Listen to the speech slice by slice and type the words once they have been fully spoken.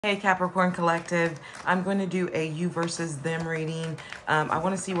Hey Capricorn Collective, I'm going to do a you versus them reading. I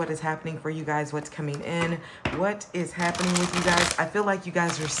want to see what is happening for you guys, what's coming in, what is happening with you guys. I feel like you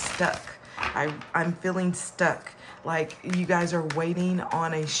guys are stuck. I'm feeling stuck, like you guys are waiting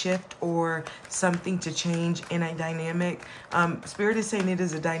on a shift or something to change in a dynamic. Spirit is saying it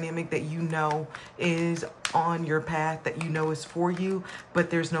is a dynamic that you know is on your path, that you know is for you, but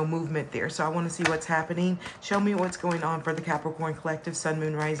there's no movement there. So I want to see what's happening. Show me what's going on for the Capricorn Collective, Sun,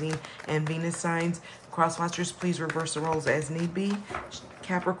 Moon, Rising, and Venus signs. Cross watchers, please reverse the roles as need be.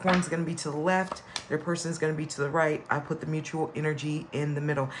 Capricorn's going to be to the left. Their person is going to be to the right. I put the mutual energy in the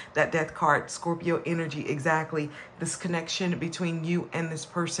middle. That death card, Scorpio energy, exactly. This connection between you and this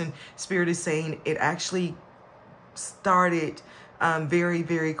person. Spirit is saying it actually started very,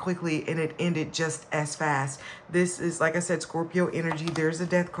 very quickly and it ended just as fast. This is, like I said, Scorpio energy. There's a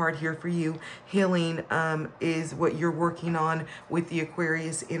death card here for you. Healing is what you're working on with the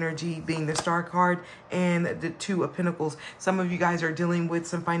Aquarius energy being the Star card and the Two of Pentacles. Some of you guys are dealing with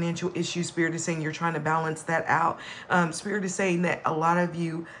some financial issues. Spirit is saying you're trying to balance that out. Spirit is saying that a lot of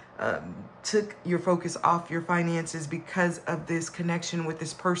you took your focus off your finances because of this connection with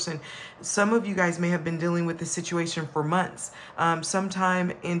this person. Some of you guys may have been dealing with this situation for months,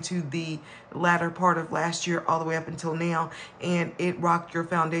 sometime into the latter part of last year all the way up until now, and it rocked your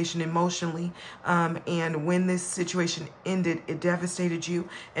foundation emotionally. And when this situation ended, it devastated you,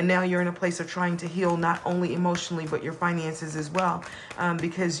 and now you're in a place of trying to heal not only emotionally but your finances as well,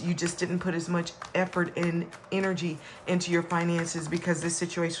 because you just didn't put as much effort and energy into your finances because this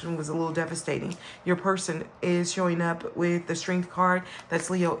situation was a little devastating. Your person is showing up with the Strength card. That's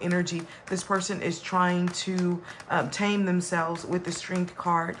Leo energy. This person is trying to tame themselves with the Strength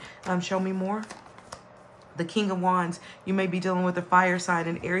card. Show me more. The King of Wands, you may be dealing with a fire sign,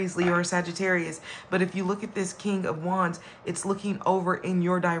 an Aries, Leo, or Sagittarius. But if you look at this King of Wands, it's looking over in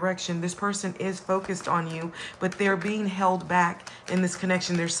your direction. This person is focused on you, but they're being held back in this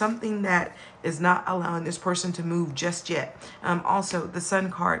connection. There's something that is not allowing this person to move just yet. Also, the Sun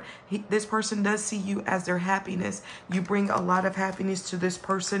card. This person does see you as their happiness. You bring a lot of happiness to this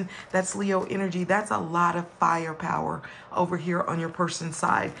person. That's Leo energy. That's a lot of firepower over here on your person's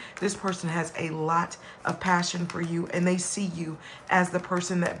side. This person has a lot of passion for you, and they see you as the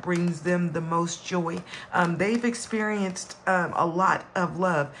person that brings them the most joy. They've experienced a lot of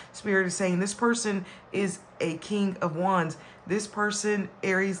love. Spirit is saying this person is a King of Wands. This person,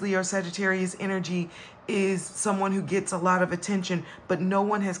 Aries, Leo, Sagittarius energy, is someone who gets a lot of attention, but no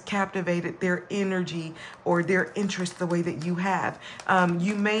one has captivated their energy or their interest the way that you have.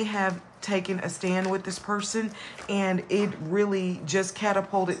 You may have taken a stand with this person, and it really just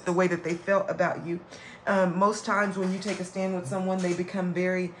catapulted the way that they felt about you. Most times when you take a stand with someone, they become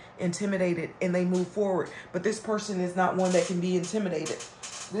very intimidated and they move forward. But this person is not one that can be intimidated.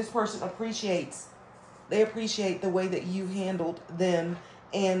 This person appreciates the way that you handled them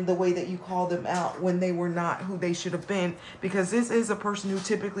and the way that you called them out when they were not who they should have been, because this is a person who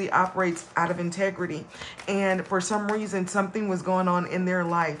typically operates out of integrity. And for some reason, something was going on in their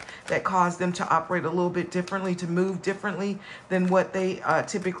life that caused them to operate a little bit differently, to move differently than what they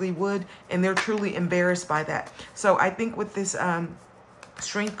typically would. And they're truly embarrassed by that. So I think with this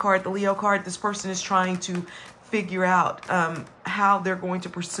Strength card, the Leo card, this person is trying to figure out how they're going to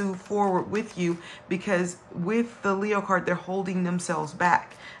pursue forward with you, because with the Leo card, they're holding themselves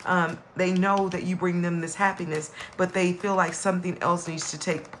back. They know that you bring them this happiness, but they feel like something else needs to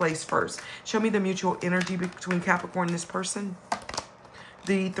take place first. Show me the mutual energy between Capricorn and this person.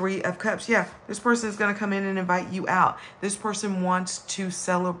 The Three of Cups. Yeah, this person is going to come in and invite you out. This person wants to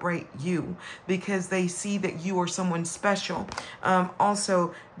celebrate you because they see that you are someone special.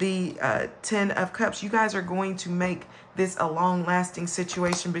 Also, the Ten of Cups. You guys are going to make this a long-lasting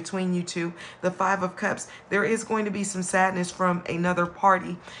situation between you two. The Five of Cups. There is going to be some sadness from another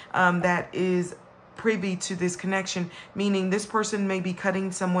party that is privy to this connection, meaning this person may be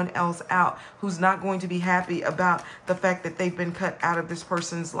cutting someone else out who's not going to be happy about the fact that they've been cut out of this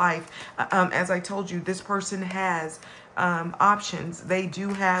person's life. As I told you, this person has options. They do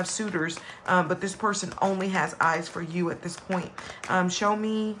have suitors, but this person only has eyes for you at this point. Show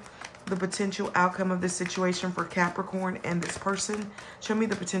me the potential outcome of this situation for Capricorn and this person. Show me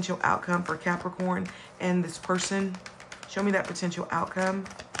the potential outcome for Capricorn and this person. Show me that potential outcome.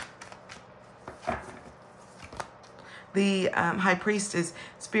 The High Priestess.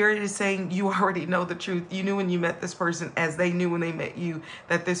 Spirit is saying you already know the truth. You knew when you met this person, as they knew when they met you,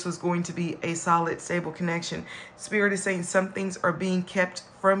 that this was going to be a solid, stable connection. Spirit is saying some things are being kept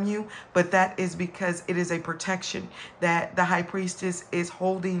from you, but that is because it is a protection, that the High Priestess is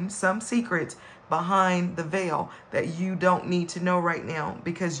holding some secrets behind the veil that you don't need to know right now,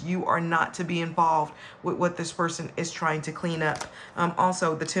 because you are not to be involved with what this person is trying to clean up.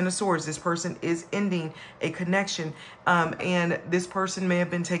 Also, the Ten of Swords, this person is ending a connection, and this person may have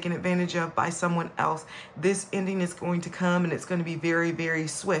been taken advantage of by someone else. This ending is going to come, and it's going to be very, very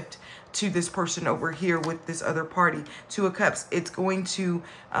swift to this person over here with this other party. Two of Cups, it's going to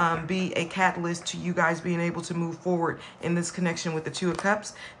be a catalyst to you guys being able to move forward in this connection with the Two of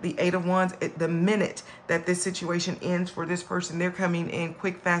Cups. The Eight of Wands, the minute that this situation ends for this person, they're coming in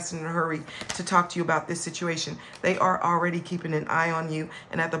quick, fast, and in a hurry to talk to you about this situation. They are already keeping an eye on you.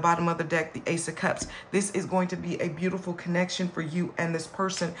 And at the bottom of the deck, the Ace of Cups. This is going to be a beautiful connection for you and this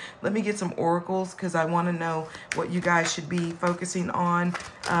person. Let me get some oracles, because I want to know what you guys should be focusing on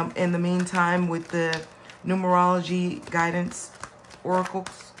in the meantime with the numerology guidance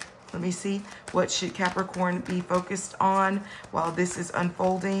oracles. Let me see. What should Capricorn be focused on while this is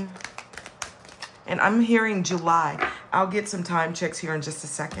unfolding? And I'm hearing July. I'll get some time checks here in just a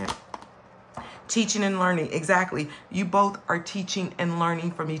second. Teaching and learning. Exactly. You both are teaching and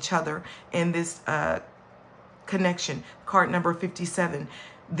learning from each other in this connection. Card number 57.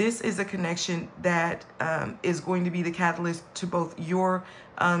 This is a connection that is going to be the catalyst to both your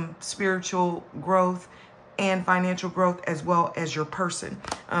spiritual growth and financial growth, as well as your person.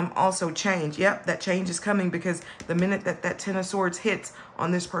 Also change. Yep, that change is coming, because the minute that that Ten of Swords hits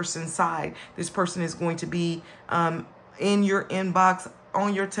on this person's side, this person is going to be in your inbox,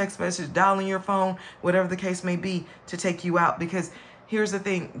 on your text message, dialing your phone, whatever the case may be, to take you out. Because here's the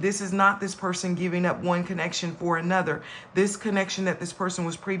thing, this is not this person giving up one connection for another. This connection that this person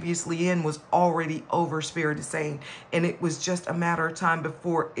was previously in was already over, Spirit is saying, and it was just a matter of time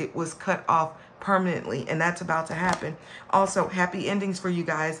before it was cut off permanently, and that's about to happen. Also, happy endings for you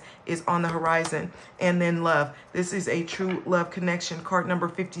guys is on the horizon. And then love. This is a true love connection. Card number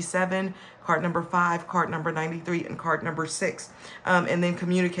 57, card number 5, card number 93, and card number 6. And then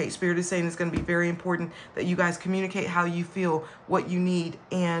communicate. Spirit is saying it's going to be very important that you guys communicate how you feel, what you need.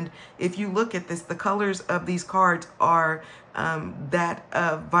 And if you look at this, the colors of these cards are that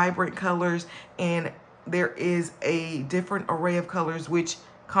of vibrant colors, and there is a different array of colors which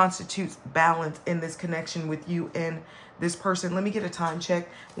constitutes balance in this connection with you and this person. Let me get a time check.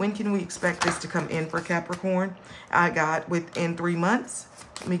 When can we expect this to come in for Capricorn? I got within 3 months.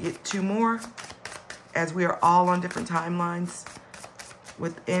 Let me get 2 more, as we are all on different timelines.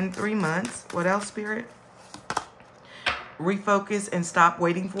 Within 3 months. What else, Spirit? Refocus and stop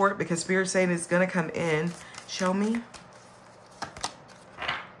waiting for it, because Spirit's saying it's going to come in. Show me.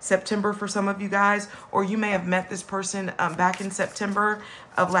 September for some of you guys, or you may have met this person back in September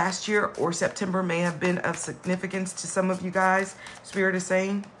of last year, or September may have been of significance to some of you guys, Spirit is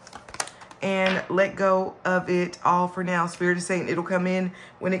saying. And let go of it all for now. Spirit is saying it'll come in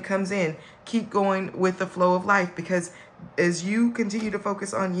when it comes in. Keep going with the flow of life, because as you continue to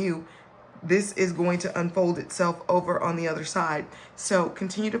focus on you, this is going to unfold itself over on the other side. So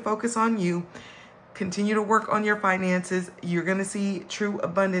continue to focus on you. Continue to work on your finances. You're going to see true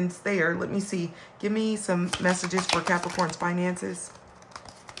abundance there. Let me see. Give me some messages for Capricorn's finances.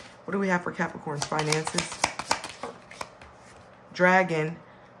 What do we have for Capricorn's finances? Dragon.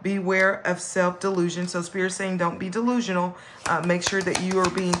 Beware of self-delusion. So Spirit's saying don't be delusional. Make sure that you are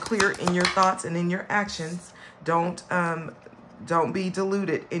being clear in your thoughts and in your actions. Don't be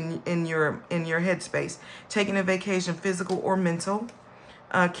deluded in your headspace. Taking a vacation, physical or mental.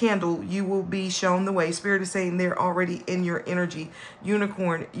 Candle, you will be shown the way. Spirit is saying they're already in your energy.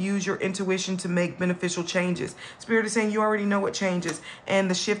 Unicorn, use your intuition to make beneficial changes. Spirit is saying you already know what changes,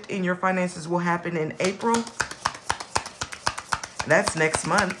 and the shift in your finances will happen in April. That's next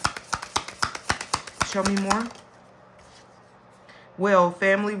month. Show me more. Well,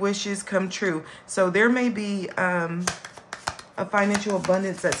 family wishes come true. So there may be a financial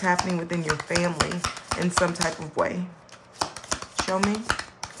abundance that's happening within your family in some type of way. Show me.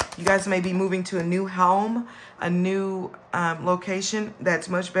 You guys may be moving to a new home, a new location that's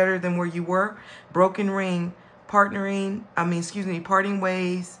much better than where you were. Broken ring, parting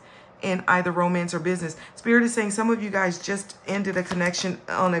ways in either romance or business. Spirit is saying some of you guys just ended a connection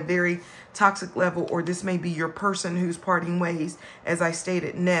on a very toxic level, or this may be your person who's parting ways. As I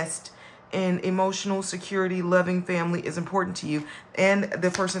stated, nest and emotional security, loving family is important to you, and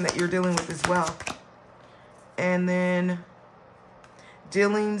the person that you're dealing with as well. And then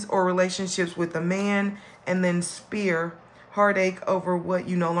dealings or relationships with a man, and then spear, heartache over what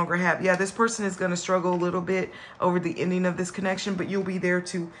you no longer have. Yeah, this person is going to struggle a little bit over the ending of this connection, but you'll be there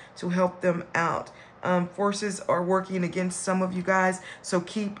to help them out. Forces are working against some of you guys, so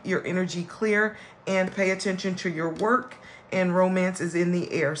keep your energy clear and pay attention to your work and romance is in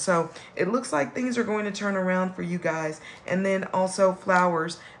the air. So it looks like things are going to turn around for you guys. And then also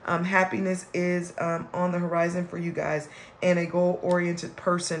flowers. Happiness is on the horizon for you guys, and a goal-oriented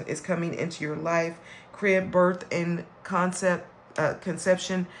person is coming into your life. Crib, birth, and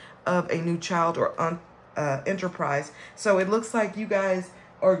conception of a new child or enterprise. So it looks like you guys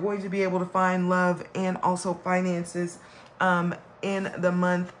are going to be able to find love and also finances in the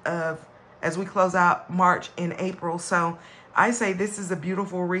month of, as we close out March and April. So I say this is a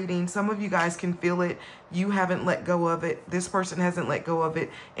beautiful reading. Some of you guys can feel it. You haven't let go of it. This person hasn't let go of it,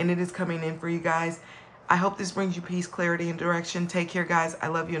 and it is coming in for you guys. I hope this brings you peace, clarity, and direction. Take care, guys. I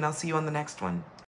love you, and I'll see you on the next one.